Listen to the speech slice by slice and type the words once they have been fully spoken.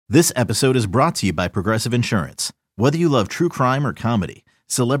This episode is brought to you by Progressive Insurance. Whether you love true crime or comedy,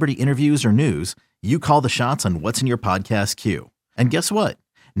 celebrity interviews or news, you call the shots on what's in your podcast queue. And guess what?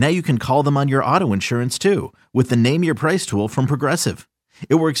 Now you can call them on your auto insurance too with the Name Your Price tool from Progressive.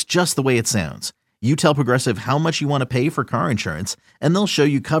 It works just the way it sounds. You tell Progressive how much you want to pay for car insurance, and they'll show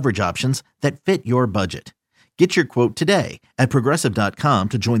you coverage options that fit your budget. Get your quote today at Progressive.com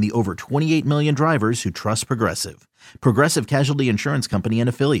to join the over 28 million drivers who trust Progressive. Progressive Casualty Insurance Company and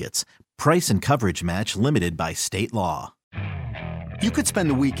Affiliates. Price and coverage match limited by state law. You could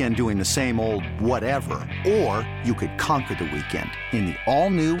spend the weekend doing the same old whatever, or you could conquer the weekend in the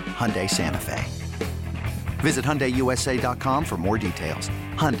all-new Hyundai Santa Fe. Visit HyundaiUSA.com for more details.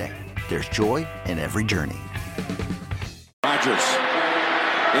 Hyundai, there's joy in every journey. Rodgers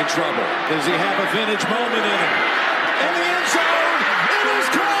in trouble. Does he have a vintage moment in him? In the end zone, it is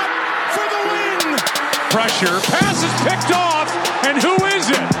caught for the win. Pressure, pass is picked off, and who is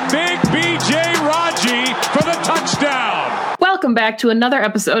it? Big B.J. Raji for the touchdown. Welcome back to another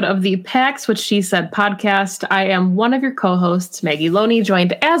episode of the Pack's What She Said podcast. I am one of your co-hosts, Maggie Loney,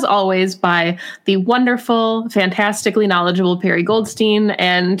 joined as always by the wonderful, fantastically knowledgeable Perry Goldstein,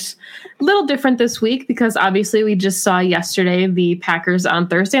 and a little different this week because obviously we just saw yesterday the Packers on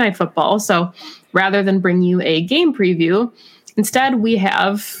Thursday Night Football. So rather than bring you a game preview, instead, we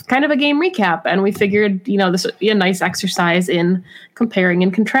have kind of a game recap, and we figured, this would be a nice exercise in comparing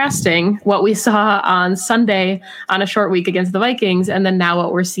and contrasting what we saw on Sunday on a short week against the Vikings, and then now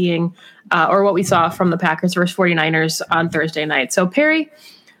what we're seeing, or what we saw from the Packers versus 49ers on Thursday night. So, Perry,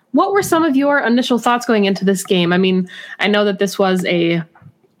 what were some of your initial thoughts going into this game? I mean, I know that this was a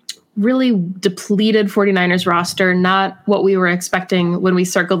really depleted 49ers roster, not what we were expecting when we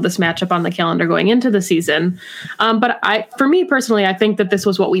circled this matchup on the calendar going into the season. But for me personally, I think that this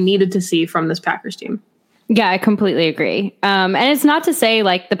was what we needed to see from this Packers team. Yeah, I completely agree. And it's not to say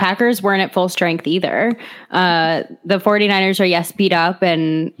like the Packers weren't at full strength either. The 49ers are, yes, beat up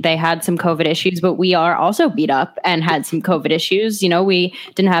and they had some COVID issues, but we are also beat up and had some COVID issues. We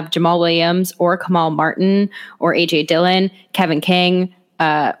didn't have Jamal Williams or Kamal Martin or AJ Dillon, Kevin King,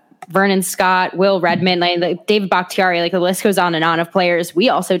 Vernon Scott, Will Redmond, like David Bakhtiari, like the list goes on and on of players we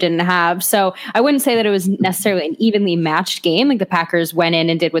also didn't have. So I wouldn't say that it was necessarily an evenly matched game. Like the Packers went in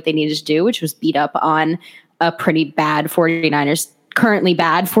and did what they needed to do, which was beat up on a pretty bad 49ers, currently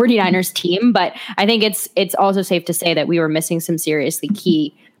bad 49ers team. But I think it's also safe to say that we were missing some seriously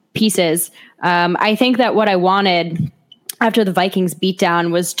key pieces. I think that what I wanted after the Vikings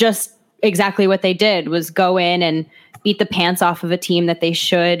beatdown was just exactly what they did, was go in and beat the pants off of a team that they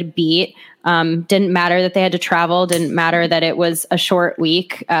should beat. Didn't matter that they had to travel. Didn't matter that it was a short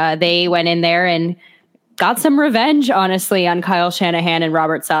week. They went in there and got some revenge, honestly, on Kyle Shanahan and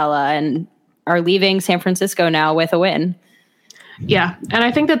Robert Saleh, and are leaving San Francisco now with a win. Yeah. And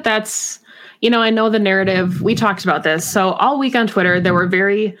I think that that's, I know the narrative, we talked about this. So all week on Twitter, there were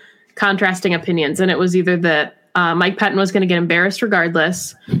very contrasting opinions. And it was either that Mike Pettin was going to get embarrassed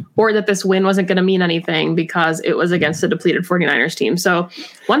regardless, or that this win wasn't going to mean anything because it was against the depleted 49ers team. So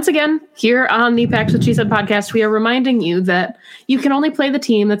once again, here on the Pack's What She Said podcast, we are reminding you that you can only play the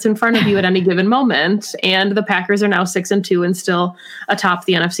team that's in front of you at any given moment. And the Packers are now 6-2 and still atop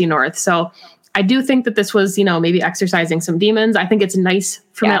the NFC North. So I do think that this was, maybe exercising some demons. I think it's nice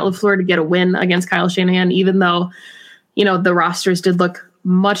for Matt LaFleur to get a win against Kyle Shanahan, even though, the rosters did look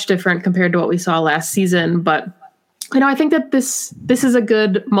much different compared to what we saw last season. But I think that this is a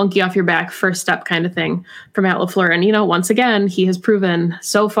good monkey off your back first step kind of thing for Matt LaFleur. And, once again, he has proven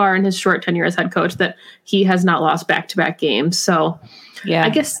so far in his short tenure as head coach that he has not lost back-to-back games. So yeah, I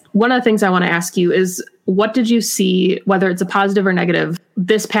guess one of the things I want to ask you is, what did you see, whether it's a positive or negative,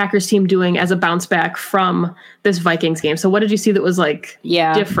 this Packers team doing as a bounce back from this Vikings game? So what did you see that was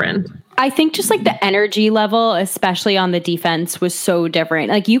different? I think just like the energy level, especially on the defense, was so different.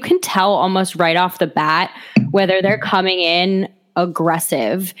 Like you can tell almost right off the bat whether they're coming in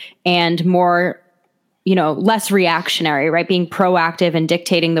aggressive and more, less reactionary, right? Being proactive and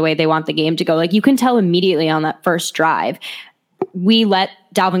dictating the way they want the game to go. Like you can tell immediately on that first drive. We let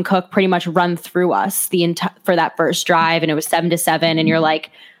Dalvin Cook pretty much run through us for that first drive, and it was 7-7. And you're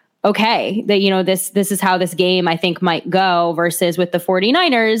like, okay, that this is how this game I think might go. Versus with the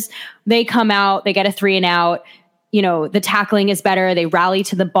 49ers, they come out, they get a 3 and out. The tackling is better. They rally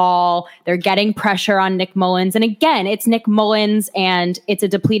to the ball. They're getting pressure on Nick Mullins. And again, it's Nick Mullins and it's a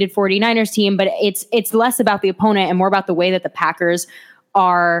depleted 49ers team, but it's less about the opponent and more about the way that the Packers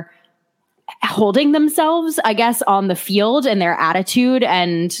are holding themselves, I guess, on the field and their attitude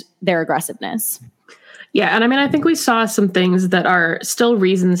and their aggressiveness. Yeah, and I think we saw some things that are still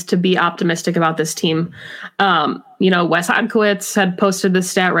reasons to be optimistic about this team. Wes Hodkiewicz had posted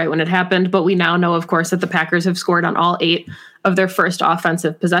this stat right when it happened, but we now know, of course, that the Packers have scored on all 8 of their first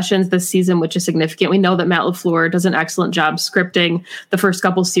offensive possessions this season, which is significant. We know that Matt LaFleur does an excellent job scripting the first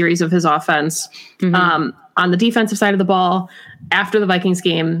couple series of his offense. On the defensive side of the ball, after the Vikings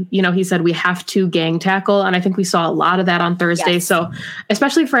game, he said we have to gang tackle. And I think we saw a lot of that on Thursday. Yes. So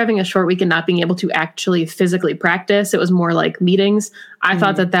especially for having a short week and not being able to actually physically practice, it was more like meetings. I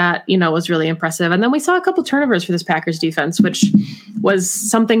thought that was really impressive. And then we saw a couple turnovers for this Packers defense, which was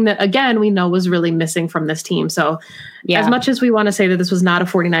something that, again, we know was really missing from this team. So as much as we want to say that this was not a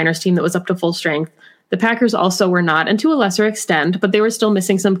 49ers team that was up to full strength, the Packers also were not, and to a lesser extent, but they were still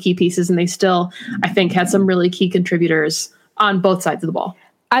missing some key pieces, and they still, I think, had some really key contributors on both sides of the ball.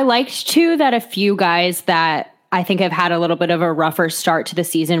 I liked, too, that a few guys that I think have had a little bit of a rougher start to the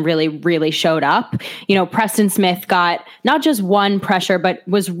season really, really showed up. Preston Smith got not just one pressure, but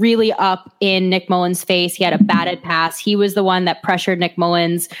was really up in Nick Mullins' face. He had a batted pass. He was the one that pressured Nick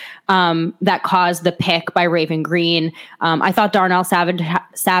Mullins that caused the pick by Raven Green. I thought Darnell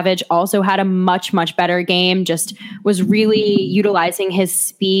Savage also had a much, much better game, just was really utilizing his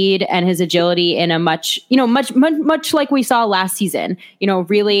speed and his agility in a much like we saw last season,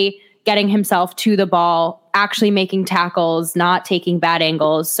 really getting himself to the ball, actually making tackles, not taking bad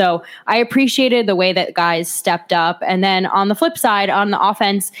angles. So I appreciated the way that guys stepped up. And then on the flip side, on the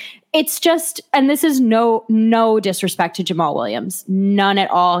offense, it's just, and this is no disrespect to Jamal Williams, none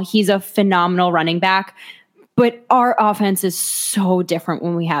at all. He's a phenomenal running back, but our offense is so different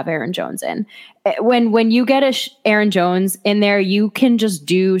when we have Aaron Jones in. When you get Aaron Jones in there, you can just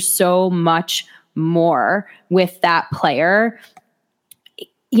do so much more with that player.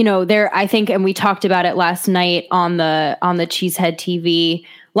 I think, and we talked about it last night on the Cheesehead TV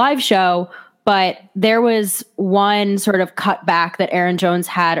live show, but there was one sort of cutback that Aaron Jones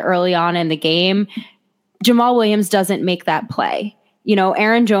had early on in the game. Jamal Williams doesn't make that play.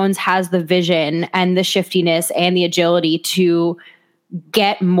 Aaron Jones has the vision and the shiftiness and the agility to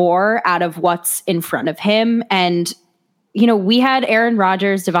get more out of what's in front of him. And, we had Aaron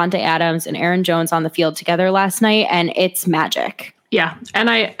Rodgers, Davante Adams, and Aaron Jones on the field together last night, and it's magic. Yeah.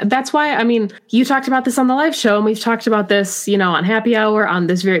 And that's why, you talked about this on the live show, and we've talked about this, on Happy Hour, on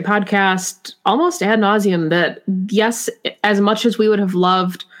this very podcast, almost ad nauseum, that yes, as much as we would have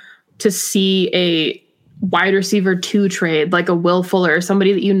loved to see a wide receiver 2 trade, like a Will Fuller,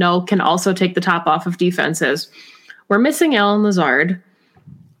 somebody that can also take the top off of defenses, we're missing Allen Lazard.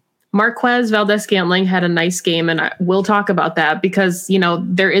 Marquez Valdes-Scantling had a nice game, and we'll talk about that because,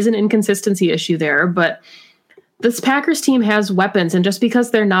 there is an inconsistency issue there, but this Packers team has weapons, and just because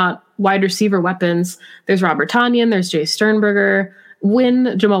they're not wide receiver weapons, there's Robert Tonyan, there's Jay Sternberger.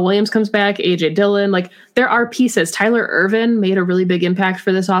 When Jamal Williams comes back, A.J. Dillon, there are pieces. Tyler Ervin made a really big impact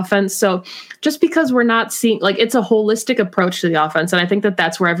for this offense. So just because we're not seeing, it's a holistic approach to the offense, and I think that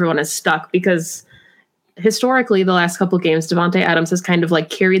that's where everyone is stuck because historically the last couple of games, Davante Adams has kind of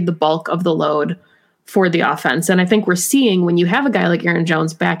carried the bulk of the load for the offense. And I think we're seeing when you have a guy like Aaron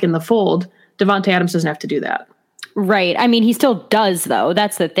Jones back in the fold, Davante Adams doesn't have to do that. Right. He still does, though.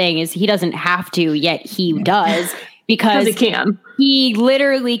 That's the thing, is he doesn't have to, yet he does because he can. He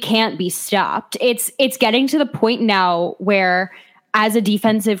literally can't be stopped. It's getting to the point now where, as a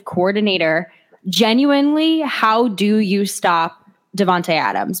defensive coordinator, genuinely, how do you stop Davante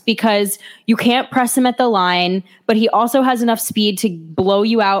Adams? Because you can't press him at the line, but he also has enough speed to blow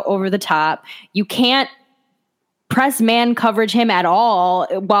you out over the top. You can't press man coverage him at all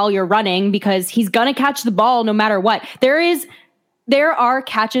while you're running because he's going to catch the ball no matter what. There are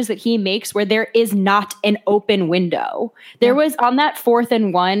catches that he makes where there is not an open window. There was on that 4th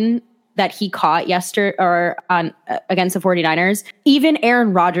and 1 that he caught yesterday or on against the 49ers. Even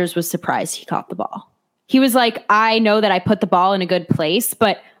Aaron Rodgers was surprised he caught the ball. He was like, I know that I put the ball in a good place,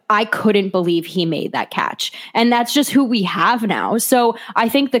 but I couldn't believe he made that catch. And that's just who we have now. So I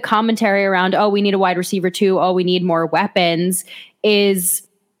think the commentary around, we need a wide receiver too, we need more weapons, is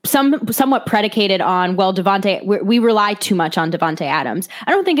somewhat predicated on, we rely too much on Davante Adams.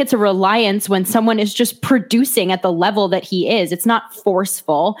 I don't think it's a reliance when someone is just producing at the level that he is. It's not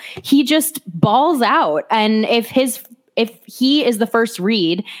forceful. He just balls out. And if he is the first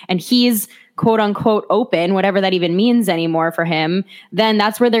read and he's quote unquote open, whatever that even means anymore for him, then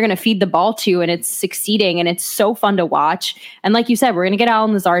that's where they're going to feed the ball to, and it's succeeding, and it's so fun to watch. And like you said, we're going to get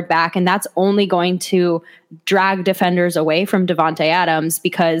Allen Lazard back, and that's only going to drag defenders away from Davante Adams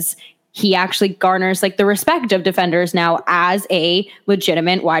because he actually garners the respect of defenders now as a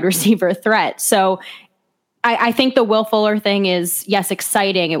legitimate wide receiver threat. So I think the Will Fuller thing is, yes,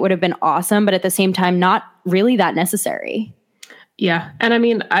 exciting. It would have been awesome, but at the same time, not really that necessary. Yeah.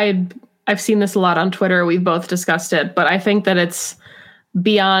 And I've seen this a lot on Twitter. We've both discussed it, but I think that it's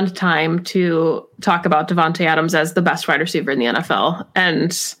beyond time to talk about Davante Adams as the best wide receiver in the NFL.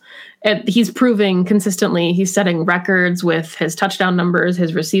 And he's proving consistently, he's setting records with his touchdown numbers,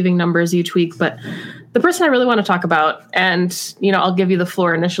 his receiving numbers each week. But the person I really want to talk about, and, I'll give you the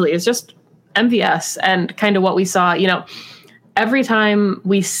floor initially, is just MVS and kind of what we saw. Every time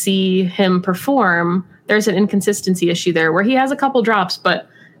we see him perform, there's an inconsistency issue there where he has a couple drops. But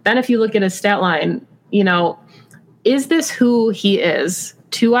then if you look at his stat line, is this who he is?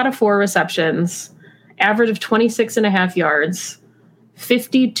 2 out of 4 receptions, average of 26.5 yards,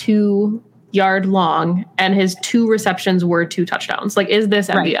 52-yard long, and his 2 receptions were 2 touchdowns. Like, is this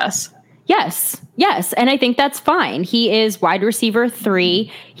MVS? Right. Yes. And I think that's fine. He is wide receiver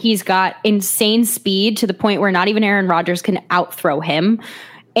 3. He's got insane speed to the point where not even Aaron Rodgers can outthrow him.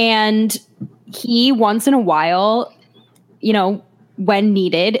 And he, once in a while, when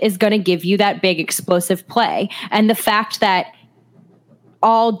needed, is going to give you that big explosive play. And the fact that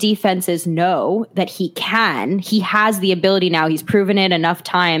all defenses know that he has the ability now, he's proven it enough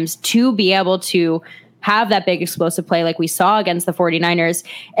times to be able to have that big explosive play like we saw against the 49ers.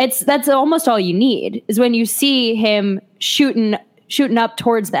 That's almost all you need, is when you see him shooting up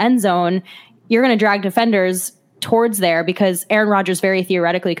towards the end zone, you're going to drag defenders towards there because Aaron Rodgers very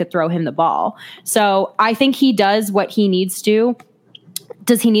theoretically could throw him the ball. So I think he does what he needs to.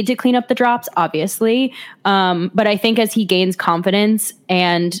 Does he need to clean up the drops? Obviously. But I think as he gains confidence,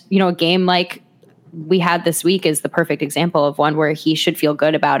 and, a game like we had this week is the perfect example of one where he should feel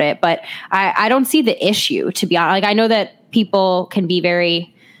good about it. But I don't see the issue, to be honest. Like, I know that people can be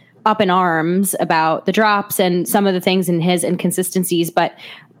very up in arms about the drops and some of the things in his inconsistencies, but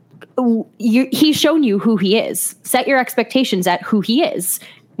he's shown you who he is. Set your expectations at who he is.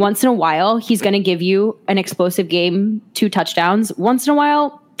 Once in a while, he's going to give you an explosive game, 2 touchdowns. Once in a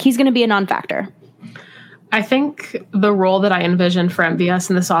while, he's going to be a non-factor. I think the role that I envision for MVS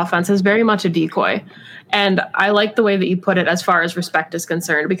in this offense is very much a decoy. And I like the way that you put it as far as respect is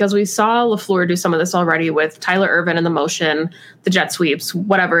concerned, because we saw LaFleur do some of this already with Tyler Ervin in the motion, the jet sweeps,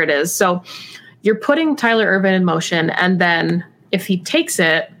 whatever it is. So you're putting Tyler Ervin in motion, and then if he takes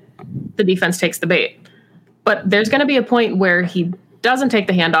it, the defense takes the bait. But there's going to be a point where he doesn't take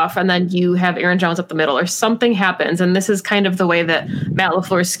the handoff, and then you have Aaron Jones up the middle, or something happens. And this is kind of the way that Matt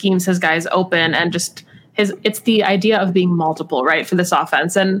LaFleur schemes his guys open, and just it's the idea of being multiple, right, for this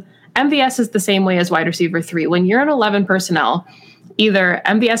offense. And MVS is the same way as wide receiver 3. When you're in 11 personnel, either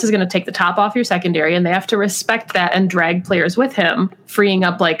MVS is going to take the top off your secondary, and they have to respect that and drag players with him, freeing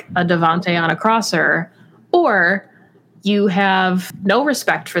up like a Davante on a crosser, or you have no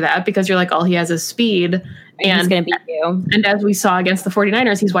respect for that because you're like, all he has is speed. And he's going to beat you. And as we saw against the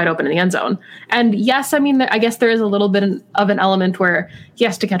 49ers, he's wide open in the end zone. And yes, I mean, I guess there is a little bit of an element where he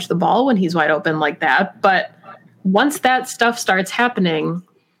has to catch the ball when he's wide open like that. But once that stuff starts happening,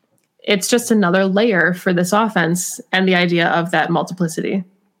 it's just another layer for this offense and the idea of that multiplicity.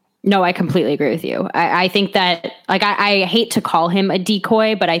 No, I completely agree with you. I think that, like, I hate to call him a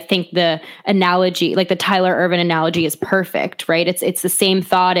decoy, but I think the analogy, like the Tyler Ervin analogy, is perfect, right? It's the same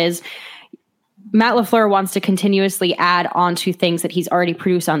thought as Matt LaFleur wants to continuously add on to things that he's already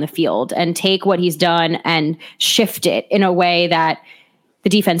produced on the field and take what he's done and shift it in a way that the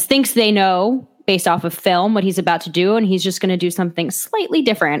defense thinks they know based off of film what he's about to do, and he's just going to do something slightly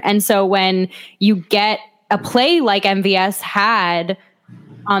different. And so when you get a play like MVS had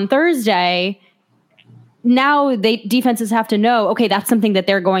on Thursday, now defenses have to know, okay, that's something that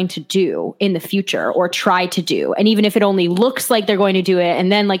they're going to do in the future or try to do. And even if it only looks like they're going to do it,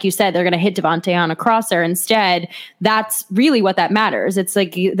 and then, like you said, they're going to hit Davante on a crosser instead, that's really what that matters. It's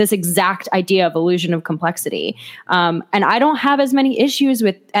like this exact idea of illusion of complexity. And I don't have as many issues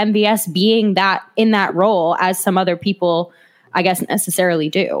with MVS being that in that role as some other people, I guess, necessarily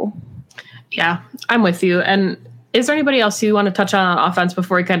do. Yeah, I'm with you. And is there anybody else you want to touch on offense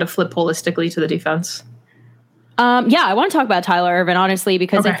before we kind of flip holistically to the defense? Yeah, I want to talk about Tyler Ervin, honestly,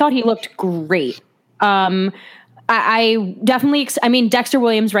 because I thought he looked great. I definitely, Dexter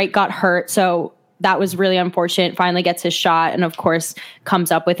Williams, right, got hurt. So that was really unfortunate. Finally gets his shot and, of course,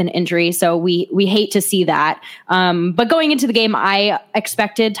 comes up with an injury. So we hate to see that. But going into the game, I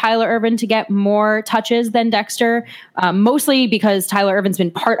expected Tyler Ervin to get more touches than Dexter, mostly because Tyler Ervin's been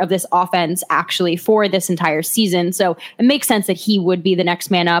part of this offense actually for this entire season. So it makes sense that he would be the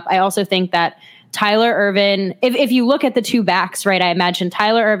next man up. I also think that Tyler Ervin, if you look at the two backs, right, I imagine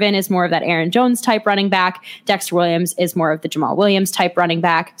Tyler Ervin is more of that Aaron Jones type running back. Dexter Williams is more of the Jamal Williams type running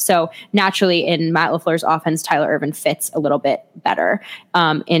back. So naturally in Matt LaFleur's offense, Tyler Ervin fits a little bit better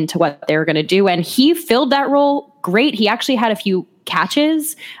into what they were going to do. And he filled that role great. He actually had a few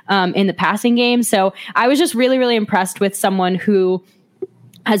catches in the passing game. So I was just really, really impressed with someone who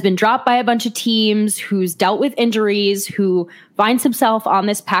has been dropped by a bunch of teams, who's dealt with injuries, who finds himself on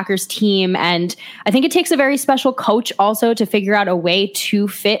this Packers team. And I think it takes a very special coach also to figure out a way to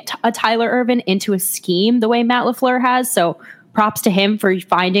fit a Tyler Ervin into a scheme the way Matt LaFleur has. So props to him for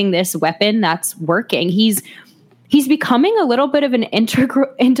finding this weapon that's working. He's becoming a little bit of an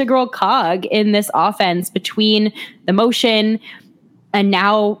integral cog in this offense between the motion and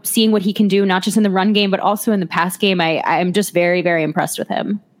now seeing what he can do, not just in the run game, but also in the pass game. I'm just very, very impressed with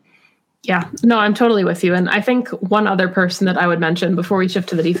him. Yeah, no, I'm totally with you. And I think one other person that I would mention before we shift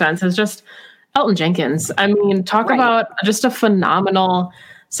to the defense is just Elgton Jenkins. I mean, talk about just a phenomenal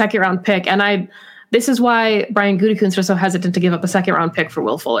second round pick. And this is why Brian Gutekunst was so hesitant to give up a second round pick for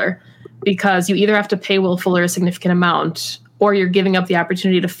Will Fuller, because you either have to pay Will Fuller a significant amount or you're giving up the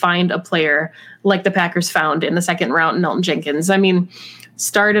opportunity to find a player like the Packers found in the second round in Elgton Jenkins. I mean,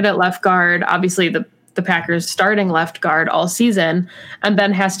 started at left guard, obviously the Packers starting left guard all season, and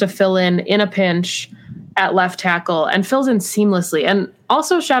then has to fill in a pinch at left tackle and fills in seamlessly. And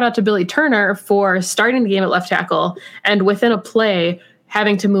also shout out to Billy Turner for starting the game at left tackle and within a play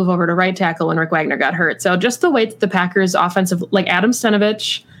having to move over to right tackle when Rick Wagner got hurt. So just the way that the Packers offensive, like Adam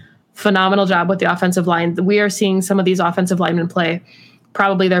Stenavich, phenomenal job with the offensive line. We are seeing some of these offensive linemen play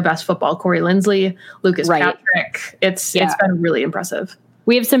probably their best football. Corey Linsley, Lucas Patrick. It's been really impressive.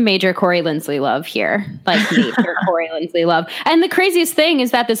 We have some major Corey Linsley love here, like major Corey Linsley love. And the craziest thing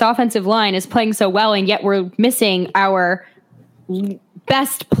is that this offensive line is playing so well, and yet we're missing our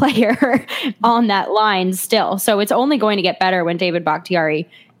best player on that line still. So it's only going to get better when David Bakhtiari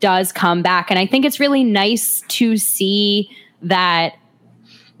does come back. And I think it's really nice to see that,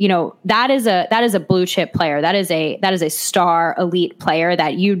 you know, that is a blue chip player. That is a star elite player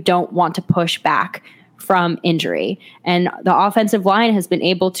that you don't want to push back from injury. And the offensive line has been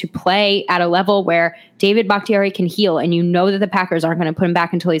able to play at a level where David Bakhtiari can heal. And you know that the Packers aren't going to put him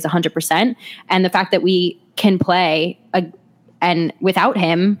back until he's 100%. And the fact that we can play and without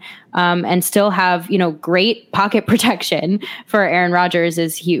him and still have, you know, great pocket protection for Aaron Rodgers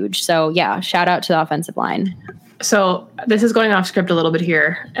is huge. So yeah, shout out to the offensive line. So this is going off script a little bit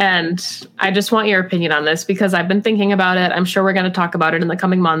here, and I just want your opinion on this because I've been thinking about it. I'm sure we're going to talk about it in the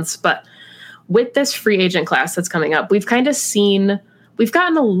coming months, but with this free agent class that's coming up, we've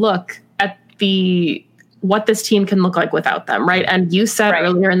gotten a look at what this team can look like without them, right? And you said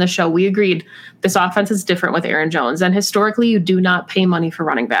earlier in the show, we agreed this offense is different with Aaron Jones, and historically you do not pay money for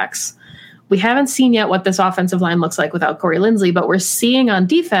running backs. We haven't seen yet what this offensive line looks like without Corey Linsley, but we're seeing on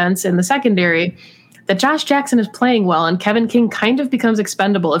defense in the secondary that Josh Jackson is playing well, and Kevin King kind of becomes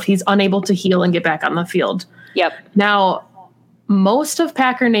expendable if he's unable to heal and get back on the field. Yep. Now, most of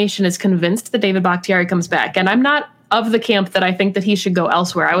Packer Nation is convinced that David Bakhtiari comes back, and I'm not of the camp that I think that he should go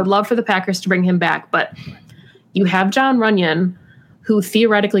elsewhere. I would love for the Packers to bring him back, but you have John Runyon, who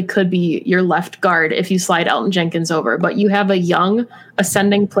theoretically could be your left guard if you slide Elgton Jenkins over, but you have a young,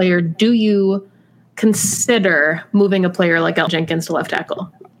 ascending player. Do you consider moving a player like Elgton Jenkins to left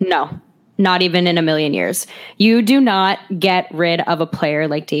tackle? No. Not even in a million years. You do not get rid of a player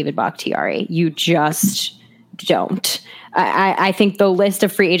like David Bakhtiari. You just don't. I think the list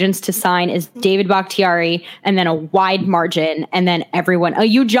of free agents to sign is David Bakhtiari and then a wide margin and then everyone.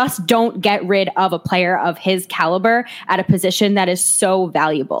 You just don't get rid of a player of his caliber at a position that is so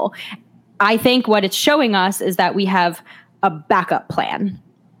valuable. I think what it's showing us is that we have a backup plan,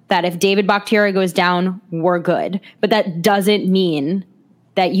 that if David Bakhtiari goes down, we're good. But that doesn't mean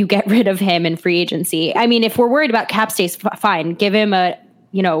that you get rid of him in free agency. I mean, if we're worried about cap space, fine, give him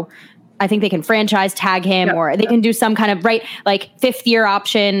I think they can franchise tag him or they can do some kind of like 5th year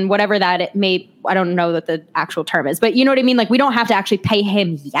option, whatever that it may, I don't know what the actual term is, but you know what I mean? Like we don't have to actually pay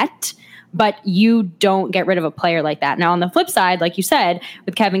him yet, but you don't get rid of a player like that. Now on the flip side, like you said,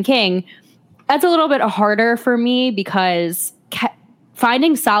 with Kevin King, that's a little bit harder for me because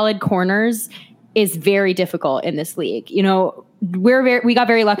finding solid corners is very difficult in this league. You know, we got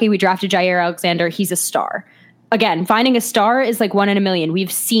very lucky. We drafted Jair Alexander. He's a star. Again, finding a star is like 1 in a million.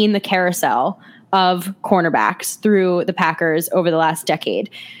 We've seen the carousel of cornerbacks through the Packers over the last decade.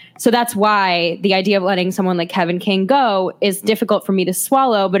 So that's why the idea of letting someone like Kevin King go is difficult for me to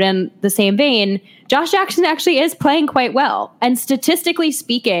swallow. But in the same vein, Josh Jackson actually is playing quite well. And statistically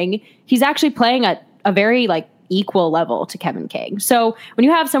speaking, he's actually playing at a very equal level to Kevin King. So when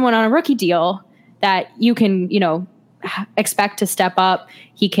you have someone on a rookie deal that you can, expect to step up,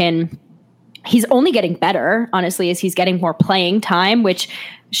 he's only getting better, honestly, as he's getting more playing time, which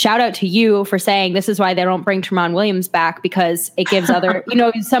shout out to you for saying this is why they don't bring Tramon Williams back, because it gives other,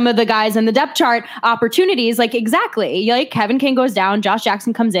 some of the guys in the depth chart opportunities. Like, exactly. Like, Kevin King goes down, Josh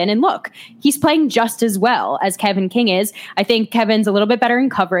Jackson comes in, and look, he's playing just as well as Kevin King is. I think Kevin's a little bit better in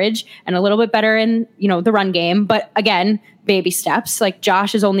coverage and a little bit better in, the run game. But again, baby steps. Like,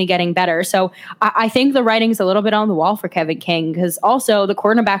 Josh is only getting better. So I think the writing's a little bit on the wall for Kevin King, because also the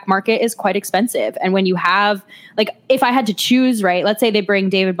cornerback market is quite expensive. And when you have, like, if I had to choose, right, let's say they bring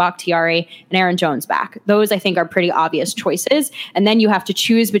David Bakhtiari and Aaron Jones back. Those I think are pretty obvious choices. And then you have to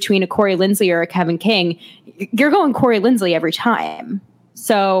choose between a Corey Linsley or a Kevin King. You're going Corey Linsley every time.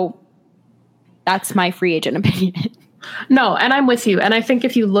 So that's my free agent opinion. No, and I'm with you. And I think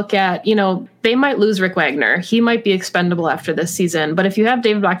if you look at, they might lose Rick Wagner. He might be expendable after this season. But if you have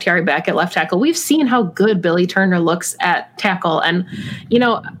David Bakhtiari back at left tackle, we've seen how good Billy Turner looks at tackle. And,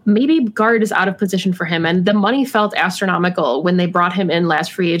 maybe guard is out of position for him. And the money felt astronomical when they brought him in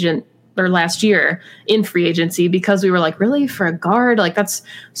last year in free agency, because we were like, really, for a guard? Like, that's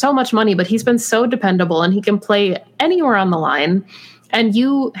so much money. But he's been so dependable, and he can play anywhere on the line. And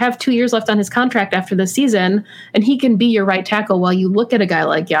you have 2 years left on his contract after this season, and he can be your right tackle while you look at a guy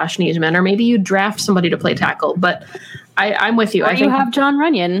like Josh Nijman, or maybe you draft somebody to play tackle. But I'm with you. Or you have John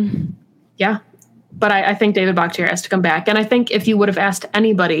Runyon. Yeah. But I think David Bakhtiari has to come back. And I think if you would have asked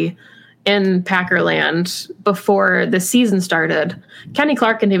anybody in Packerland before the season started, Kenny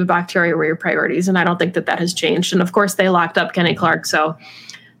Clark and David Bakhtiari were your priorities. And I don't think that has changed. And of course, they locked up Kenny Clark. So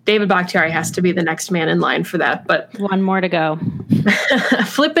David Bakhtiari has to be the next man in line for that. But one more to go.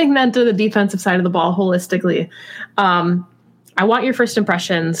 Flipping then to the defensive side of the ball holistically, I want your first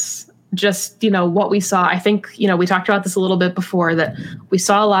impressions. Just, what we saw. I think, we talked about this a little bit before, that we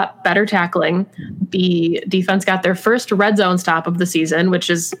saw a lot better tackling. The defense got their first red zone stop of the season, which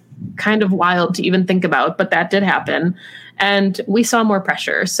is kind of wild to even think about, but that did happen. And we saw more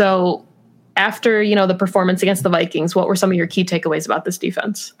pressure. So after, the performance against the Vikings, what were some of your key takeaways about this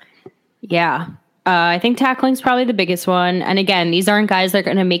defense? Yeah. I think tackling is probably the biggest one. And again, these aren't guys that are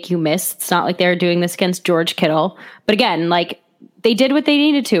going to make you miss. It's not like they're doing this against George Kittle. But again, like, they did what they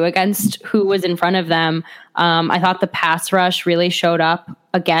needed to against who was in front of them. I thought the pass rush really showed up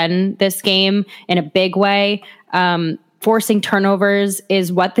again this game in a big way. Forcing turnovers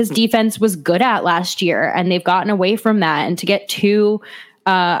is what this defense was good at last year, and they've gotten away from that. And to get two,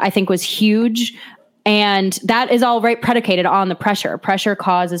 I think, was huge. And that is all right predicated on the pressure. Pressure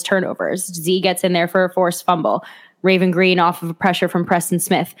causes turnovers. Z gets in there for a forced fumble. Raven Green off of a pressure from Preston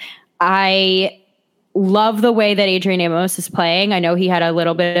Smith. I love the way that Adrian Amos is playing. I know he had a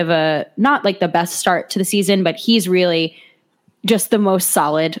little bit of not like the best start to the season, but he's really just the most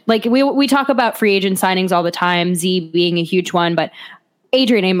solid. Like, we talk about free agent signings all the time, Z being a huge one, but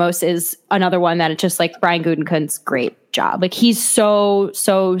Adrian Amos is another one that it's just like Brian Gutekunst's great job. Like, he's so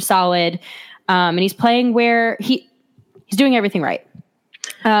solid. And he's playing where he's doing everything right.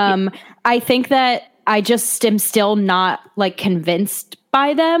 I think that I just am still not like convinced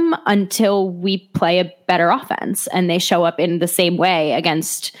by them until we play a better offense and they show up in the same way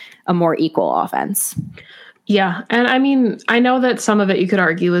against a more equal offense. Yeah. And I mean, I know that some of it you could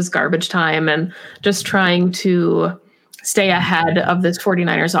argue is garbage time and just trying to stay ahead of this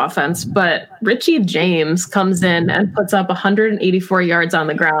 49ers offense. But Richie James comes in and puts up 184 yards on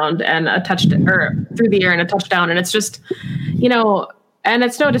the ground and a touchdown, or through the air and a touchdown. And it's just, and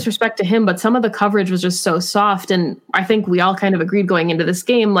it's no disrespect to him, but some of the coverage was just so soft. And I think we all kind of agreed going into this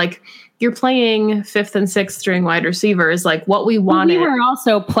game, like, you're playing 5th and 6th string wide receivers, like what we wanted. We were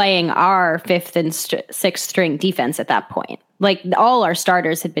also playing our 5th and 6th string defense at that point. Like, all our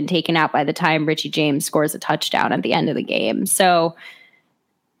starters had been taken out by the time Richie James scores a touchdown at the end of the game. So,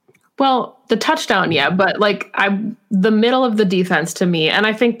 well, the touchdown, yeah, but like the middle of the defense to me, and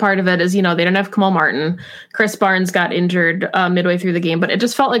I think part of it is, they didn't have Kamal Martin. Chris Barnes got injured midway through the game, but it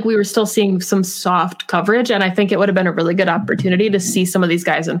just felt like we were still seeing some soft coverage, and I think it would have been a really good opportunity to see some of these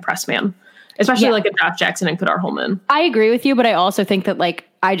guys in press man, especially like a Josh Jackson and Kadar Holman. I agree with you, but I also think that, like,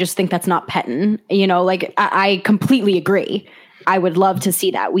 I just think that's not Pettine. Like, I completely agree. I would love to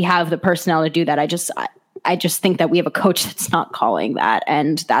see that. We have the personnel to do that. I just think that we have a coach that's not calling that.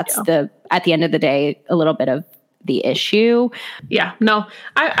 And that's at the end of the day, a little bit of the issue. Yeah, no,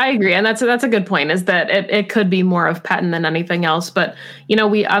 I agree. And that's a good point, is that it could be more of Pettine than anything else. But,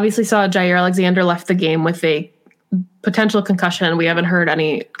 we obviously saw Jair Alexander left the game with a potential concussion. We haven't heard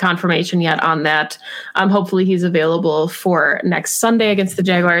any confirmation yet on that. Hopefully he's available for next Sunday against the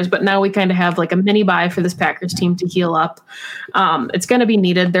Jaguars, but now we kind of have like a mini bye for this Packers team to heal up. It's going to be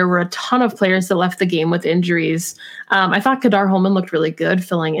needed. There were a ton of players that left the game with injuries. I thought Kadar Holman looked really good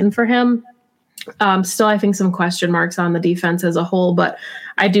filling in for him. Still, I think some question marks on the defense as a whole, but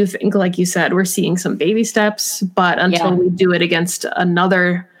I do think, like you said, we're seeing some baby steps, but until we do it against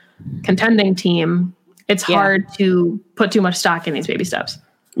another contending team, it's hard to put too much stock in these baby steps.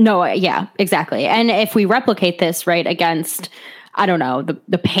 No, yeah, exactly. And if we replicate this right against, I don't know,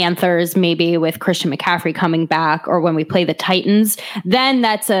 the Panthers, maybe with Christian McCaffrey coming back, or when we play the Titans, then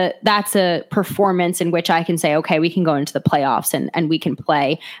that's a performance in which I can say, okay, we can go into the playoffs and we can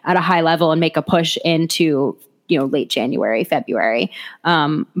play at a high level and make a push into, late January, February.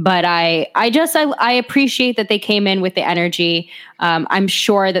 But I appreciate that they came in with the energy. I'm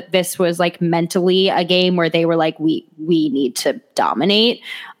sure that this was like mentally a game where they were like, we need to dominate.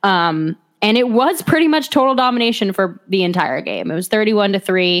 And it was pretty much total domination for the entire game. It was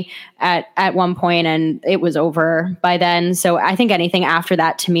 31-3 at one point, and it was over by then. So I think anything after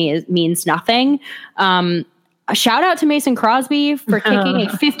that to me means nothing. A shout out to Mason Crosby for kicking a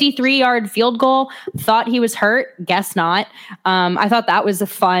 53-yard field goal. Thought he was hurt. Guess not. I thought that was a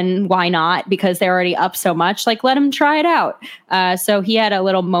fun why not, because they're already up so much. Like, let him try it out. So he had a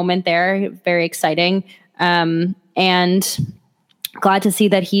little moment there. Very exciting. And glad to see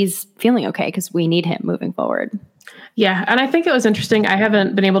that he's feeling okay, because we need him moving forward. Yeah, and I think it was interesting. I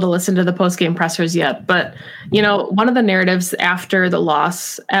haven't been able to listen to the post-game pressers yet, but, one of the narratives after the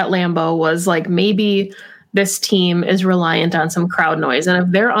loss at Lambeau was like, maybe this team is reliant on some crowd noise. And if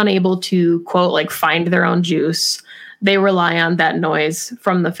they're unable to, quote, like find their own juice, they rely on that noise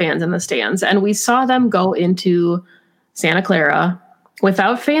from the fans in the stands. And we saw them go into Santa Clara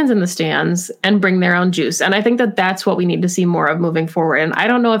without fans in the stands and bring their own juice. And I think that that's what we need to see more of moving forward. And I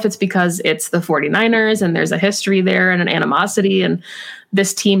don't know if it's because it's the 49ers and there's a history there and an animosity, and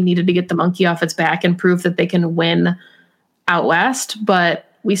this team needed to get the monkey off its back and prove that they can win out west. But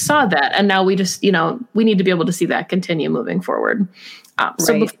we saw that. And now we just, we need to be able to see that continue moving forward.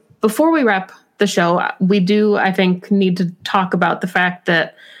 So before we wrap the show, we do, I think, need to talk about the fact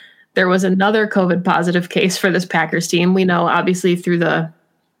that there was another COVID positive case for this Packers team. We know, obviously, through the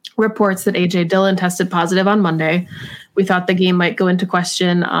reports that A.J. Dillon tested positive on Monday. We thought the game might go into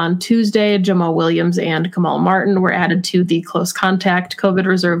question on Tuesday. Jamal Williams and Kamal Martin were added to the close contact COVID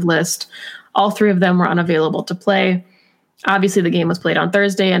reserve list. All three of them were unavailable to play. Obviously, the game was played on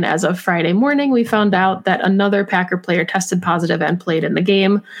Thursday, and as of Friday morning, we found out that another Packer player tested positive and played in the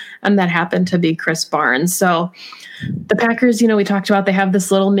game, and that happened to be Chris Barnes. So the Packers, we talked about, they have this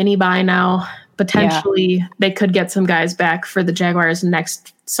little mini bye now. Potentially, they could get some guys back for the Jaguars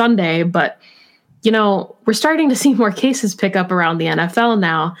next Sunday, but, we're starting to see more cases pick up around the NFL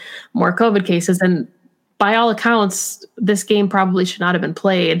now, more COVID cases, and by all accounts, this game probably should not have been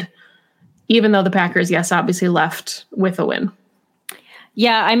played, even though the Packers, yes, obviously left with a win.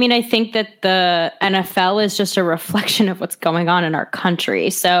 Yeah, I mean, I think that the NFL is just a reflection of what's going on in our country.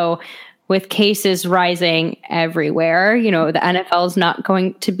 So with cases rising everywhere, the NFL is not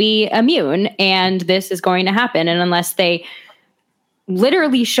going to be immune, and this is going to happen. And unless they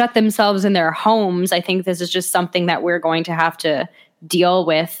literally shut themselves in their homes, I think this is just something that we're going to have to deal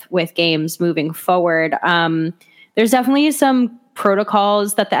with games moving forward. There's definitely some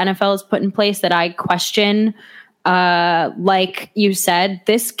protocols that the NFL has put in place that I question. Like you said,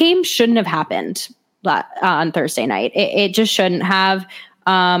 this game shouldn't have happened on Thursday night. It just shouldn't have.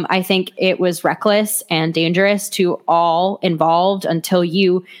 I think it was reckless and dangerous to all involved until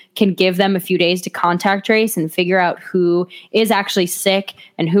you can give them a few days to contact trace and figure out who is actually sick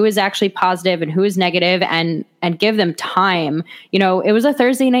and who is actually positive and who is negative, and give them time. It was a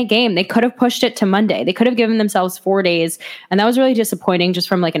Thursday night game. They could have pushed it to Monday. They could have given themselves 4 days. And that was really disappointing just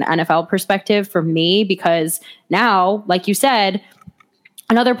from like an NFL perspective for me, because now, like you said,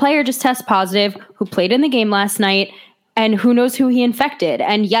 another player just tests positive who played in the game last night, and who knows who he infected.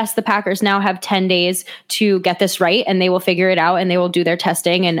 And yes, the Packers now have 10 days to get this right, and they will figure it out, and they will do their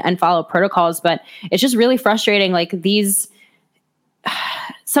testing and follow protocols. But it's just really frustrating. Like these,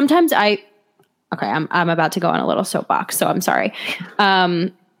 sometimes I'm about to go on a little soapbox, so I'm sorry.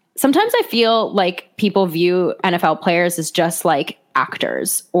 Sometimes I feel like people view NFL players as just like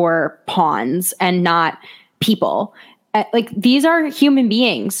actors or pawns and not people. Like, these are human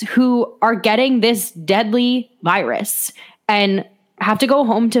beings who are getting this deadly virus and have to go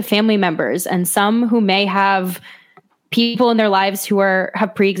home to family members, and some who may have people in their lives who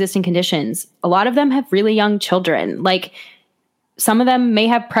have pre-existing conditions. A lot of them have really young children. Like, some of them may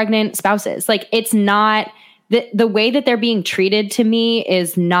have pregnant spouses. Like, it's not the way that they're being treated, to me,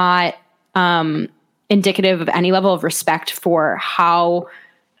 is not indicative of any level of respect for how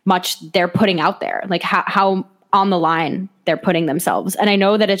much they're putting out there. Like how on the line they're putting themselves. And I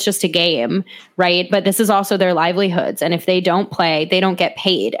know that it's just a game, right? But this is also their livelihoods. And if they don't play, they don't get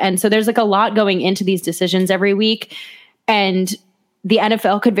paid. And so there's like a lot going into these decisions every week. And the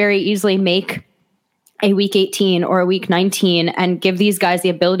NFL could very easily make a week 18 or a week 19 and give these guys the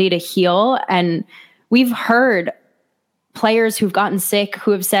ability to heal. And we've heard players who've gotten sick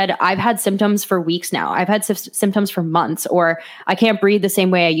who have said, I've had symptoms for weeks now. I've had symptoms for months, or I can't breathe the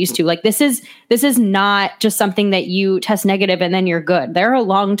same way I used to. Like this is not just something that you test negative and then you're good. There are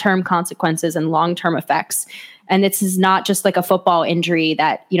long-term consequences and long-term effects. And this is not just like a football injury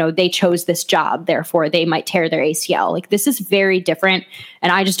that, they chose this job, therefore they might tear their ACL. Like this is very different.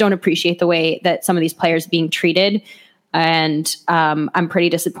 And I just don't appreciate the way that some of these players are being treated. And I'm pretty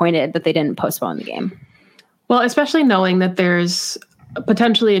disappointed that they didn't postpone the game. Well, especially knowing that there's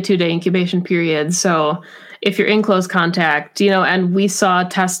potentially a 2-day incubation period. So if you're in close contact, and we saw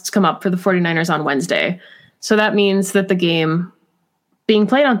tests come up for the 49ers on Wednesday. So that means that the game being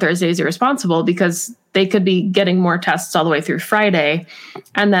played on Thursday is irresponsible because they could be getting more tests all the way through Friday.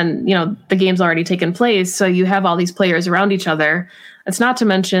 And then, the game's already taken place. So you have all these players around each other. It's not to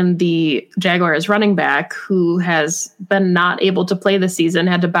mention the Jaguars running back who has been not able to play this season,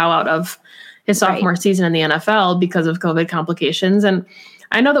 had to bow out of his sophomore season in the NFL because of COVID complications. And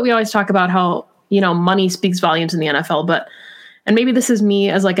I know that we always talk about how, money speaks volumes in the NFL, and maybe this is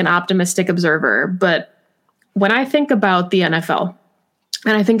me as like an optimistic observer, but when I think about the NFL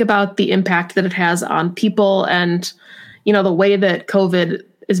and I think about the impact that it has on people and, the way that COVID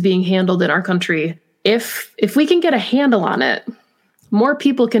is being handled in our country, if we can get a handle on it, more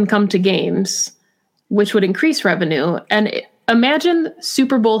people can come to games, which would increase revenue. And imagine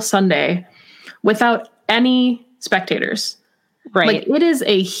Super Bowl Sunday without any spectators. Right. Like it is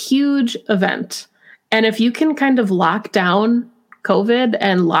a huge event. And if you can kind of lock down COVID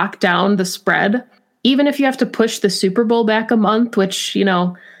and lock down the spread, even if you have to push the Super Bowl back a month, which,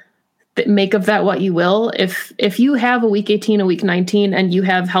 make of that what you will. If you have a week 18, a week 19, and you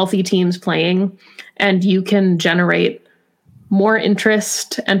have healthy teams playing and you can generate more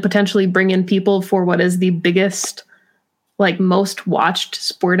interest and potentially bring in people for what is the biggest, most watched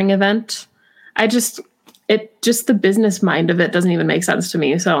sporting event, the business mind of it doesn't even make sense to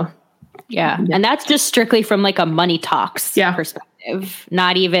me. So, yeah. And that's just strictly from a money talks perspective,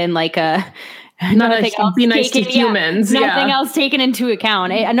 not even nothing else be nice to humans. Nothing else taken into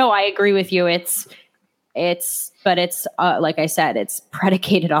account. I agree with you. But it's like I said, it's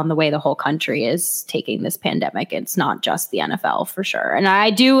predicated on the way the whole country is taking this pandemic. It's not just the NFL for sure. And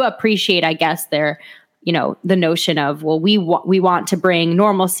I do appreciate, I guess, their the notion of, well, we want to bring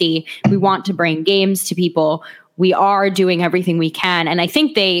normalcy. We want to bring games to people. We are doing everything we can. And I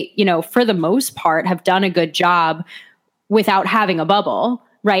think they, for the most part, have done a good job without having a bubble,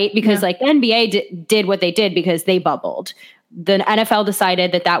 right? Because the NBA did what they did because they bubbled. The NFL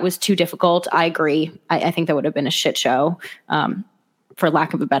decided that was too difficult. I agree. I think that would have been a shit show. For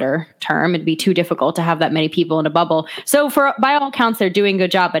lack of a better term, it'd be too difficult to have that many people in a bubble. So by all accounts, they're doing a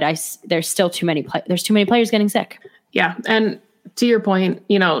good job, but there's still too many players getting sick. Yeah. And to your point,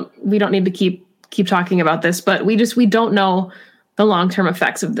 we don't need to keep talking about this, but we don't know the long-term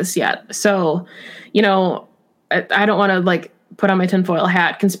effects of this yet. So, I don't want to put on my tinfoil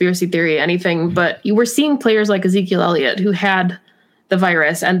hat, conspiracy theory, anything, but you were seeing players like Ezekiel Elliott who had the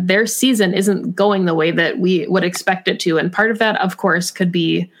virus and their season isn't going the way that we would expect it to. And part of that, of course, could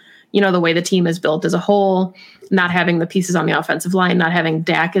be, the way the team is built as a whole, not having the pieces on the offensive line, not having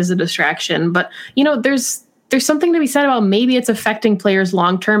Dak as a distraction. But, there's something to be said about maybe it's affecting players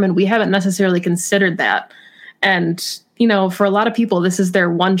long-term and we haven't necessarily considered that. And, for a lot of people, this is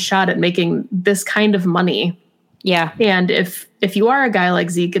their one shot at making this kind of money. Yeah. And if you are a guy like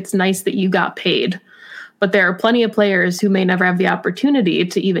Zeke, it's nice that you got paid. But there are plenty of players who may never have the opportunity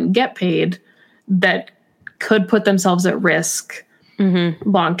to even get paid that could put themselves at risk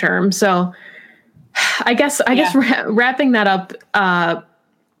long term. So I guess wrapping that up,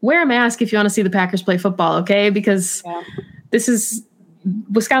 wear a mask if you want to see the Packers play football, okay? Because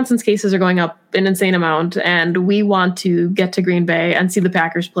Wisconsin's cases are going up an insane amount, and we want to get to Green Bay and see the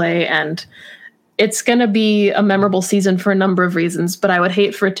Packers play. And it's going to be a memorable season for a number of reasons, but I would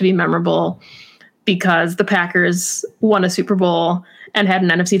hate for it to be memorable because the Packers won a Super Bowl and had an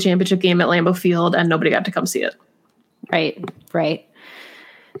NFC Championship game at Lambeau Field and nobody got to come see it. Right.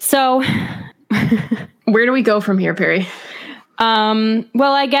 So where do we go from here, Perry?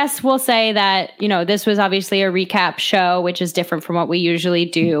 Well, I guess we'll say that, this was obviously a recap show, which is different from what we usually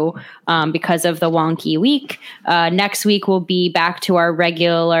do because of the wonky week. Next week, we'll be back to our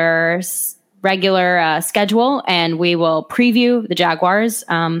regular schedule, and we will preview the Jaguars.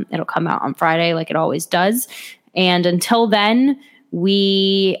 It'll come out on Friday like it always does. And until then,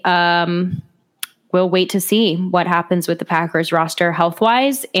 we will wait to see what happens with the Packers roster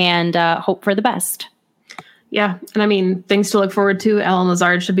health-wise and hope for the best. Yeah, and I mean, things to look forward to. Alan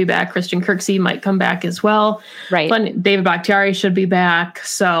Lazard should be back. Christian Kirksey might come back as well. Right. But David Bakhtiari should be back.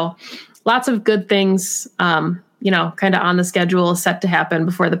 So lots of good things, kind of on the schedule set to happen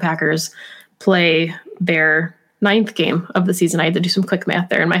before the Packers play their 9th game of the season. I had to do some quick math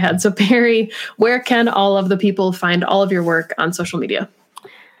there in my head. So Perry, where can all of the people find all of your work on social media?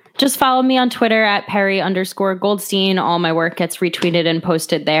 Just follow me on Twitter at Perry_Goldstein. All my work gets retweeted and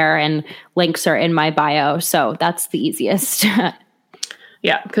posted there, and links are in my bio. So that's the easiest.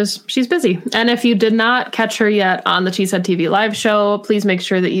 Yeah, because she's busy. And if you did not catch her yet on the Cheesehead TV live show, please make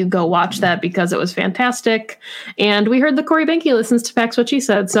sure that you go watch that because it was fantastic. And we heard that Corey Benke listens to Pack's What She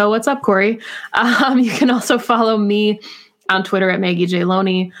Said. So what's up, Corey? You can also follow me on Twitter at Maggie J.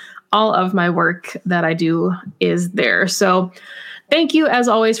 Loney. All of my work that I do is there. So thank you, as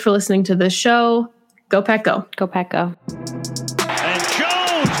always, for listening to this show. Go Pack Go. Go Pack Go.